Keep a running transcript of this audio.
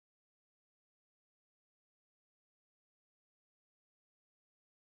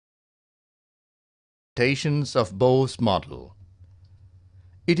Limitations of Bohr's model.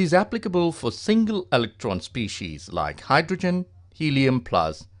 It is applicable for single electron species like hydrogen, helium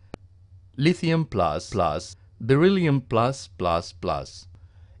plus, lithium plus, beryllium plus.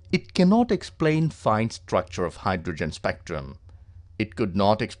 It cannot explain fine structure of hydrogen spectrum. It could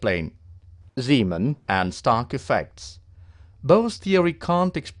not explain Zeeman and Stark effects. Bohr's theory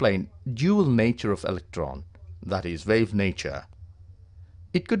can't explain dual nature of electron, that is, wave nature.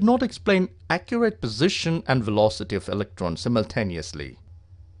 It could not explain accurate position and velocity of electrons simultaneously.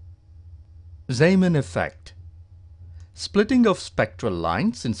 Zeeman effect. Splitting of spectral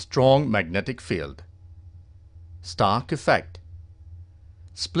lines in strong magnetic field. Stark effect.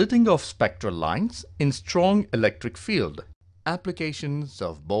 Splitting of spectral lines in strong electric field. Applications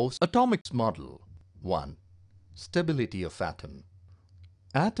of Bohr's atomic model. 1. Stability of atom.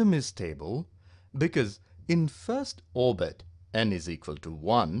 Atom is stable because in first orbit n is equal to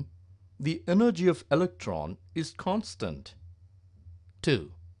 1, the energy of electron is constant.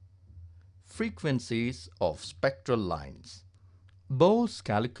 2. Frequencies of spectral lines. Bohr's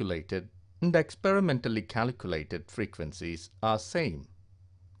calculated and experimentally calculated frequencies are same.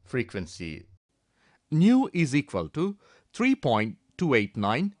 Frequency nu is equal to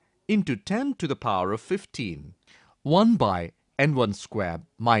 3.289 into 10 to the power of 15, 1 by n1 square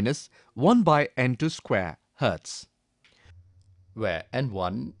minus 1 by n2 square Hertz, where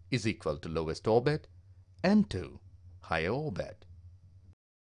n1 is equal to lowest orbit, n2 higher orbit.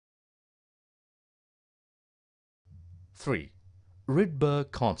 3.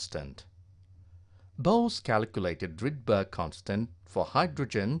 Rydberg constant. Bohr's calculated Rydberg constant for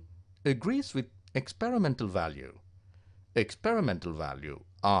hydrogen agrees with experimental value. Experimental value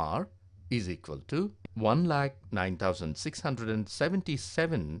R is equal to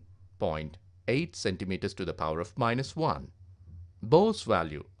 1,09,677.8 centimeters to the power of minus 1. Bohr's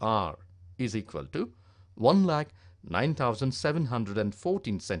value R is equal to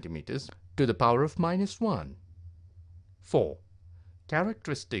 1,09,714 centimeters to the power of minus 1. 4.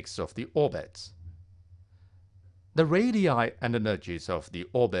 Characteristics of the orbits. The radii and energies of the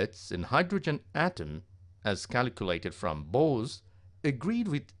orbits in hydrogen atom as calculated from Bohr's agreed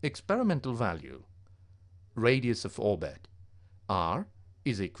with experimental value. Radius of orbit R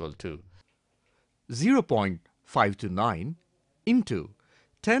is equal to 0.529 into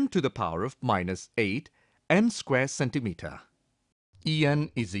 10 to the power of minus 8 n square centimeter.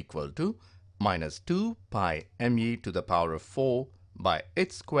 En is equal to minus 2 pi me to the power of 4 by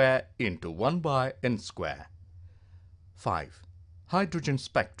h square into 1 by n square. 5. Hydrogen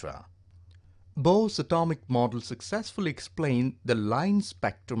spectra. Bohr's atomic model successfully explained the line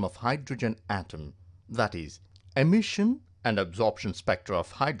spectrum of hydrogen atom, that is, emission and absorption spectra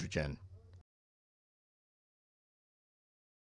of hydrogen.